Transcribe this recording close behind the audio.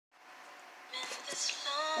this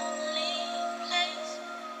lonely place,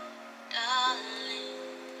 darling.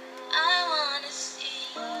 I wanna see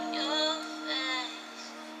your face.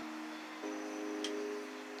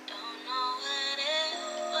 Don't know what it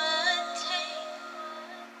would take,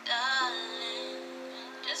 darling.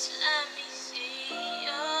 Just let me see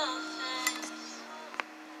your face.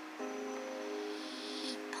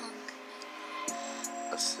 Punk.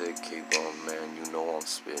 I said, keep on, man, you know I'm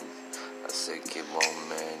spitting. I said, keep on,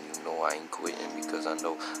 man, you know I ain't quitting because I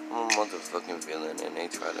know I'm a motherfucking villain and they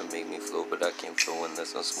try to make me flow, but I can't flow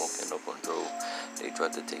unless I'm smoking up on dope. They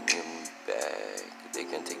tried to take me back. They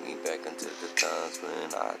can take me back into the times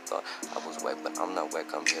when I thought I was whack, but I'm not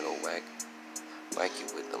whack, I'm here to whack you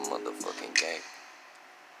with the motherfucking gang.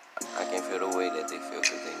 I can feel the way that they feel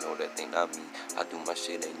cause they know that they not me. I do my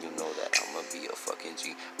shit and you know that I'ma be a fucking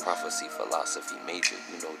G. Prophecy, philosophy major,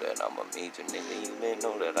 you know that I'm a major nigga. You may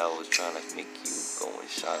know that I was trying to make you go and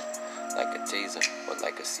shot like a taser or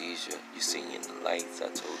like a seizure. You see in the lights, I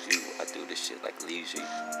told you I do this shit like leisure.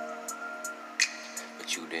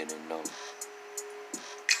 But you didn't know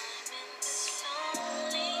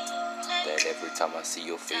that every time I see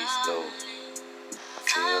your face though, I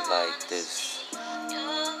feel like this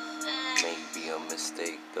may be a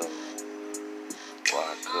mistake though.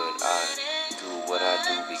 Why could I do what I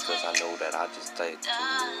do? Because I know that I just like to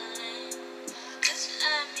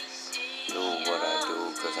do what I do.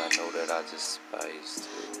 Because I know that I just spice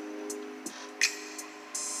too.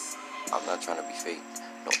 I'm not trying to be fake.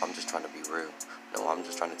 No, I'm just trying to be real. No, I'm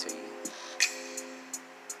just trying to tell you.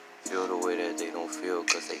 Feel the way that they don't feel,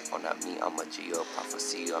 cause they are not me. I'm a G of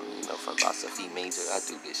prophecy, I mean a philosophy major. I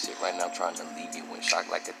do this shit right now trying to leave you in shock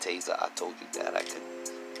like a taser. I told you that I could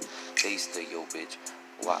taste of your bitch.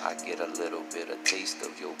 Why I get a little bit of taste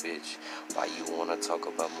of your bitch. Why you wanna talk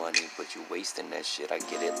about money but you wasting that shit. I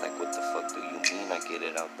get it, like what the fuck do you mean I get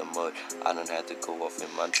it out the mud? I done had to go off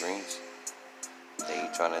in my dreams. They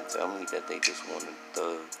tryna tell me that they just wanna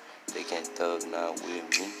thug. They can't thug now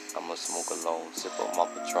with me. I'ma smoke alone, sip on my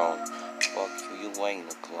Patron. Fuck you, you ain't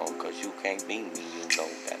a clone, cause you can't beat me. You know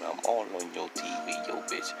that I'm all on your TV, yo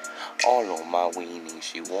bitch. All on my weenie,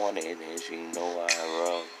 she want it and she know I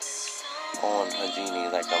rub on her genie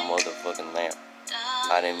like a motherfucking lamp.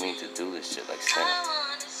 I didn't mean to do this shit like Stamp.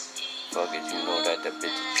 Fuck it, you know that bitch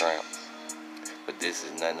a tramp. But this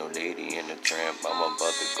is not no lady in a tramp. I'm about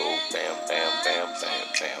to go bam, bam, bam, bam,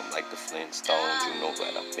 bam. Like the Flintstones, you know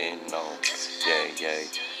that I've been on. Yeah, yeah.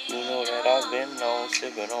 You know that I've been on,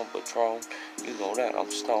 sipping on Patron. You know that I'm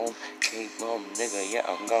stoned. Keep on, nigga, yeah,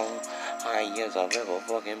 I'm gone. High as I've ever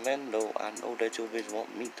fucking been, though. I know that your bitch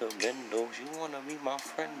want me to bend, though. She wanna be my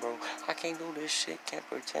friend, bro. I can't do this shit, can't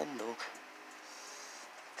pretend, though.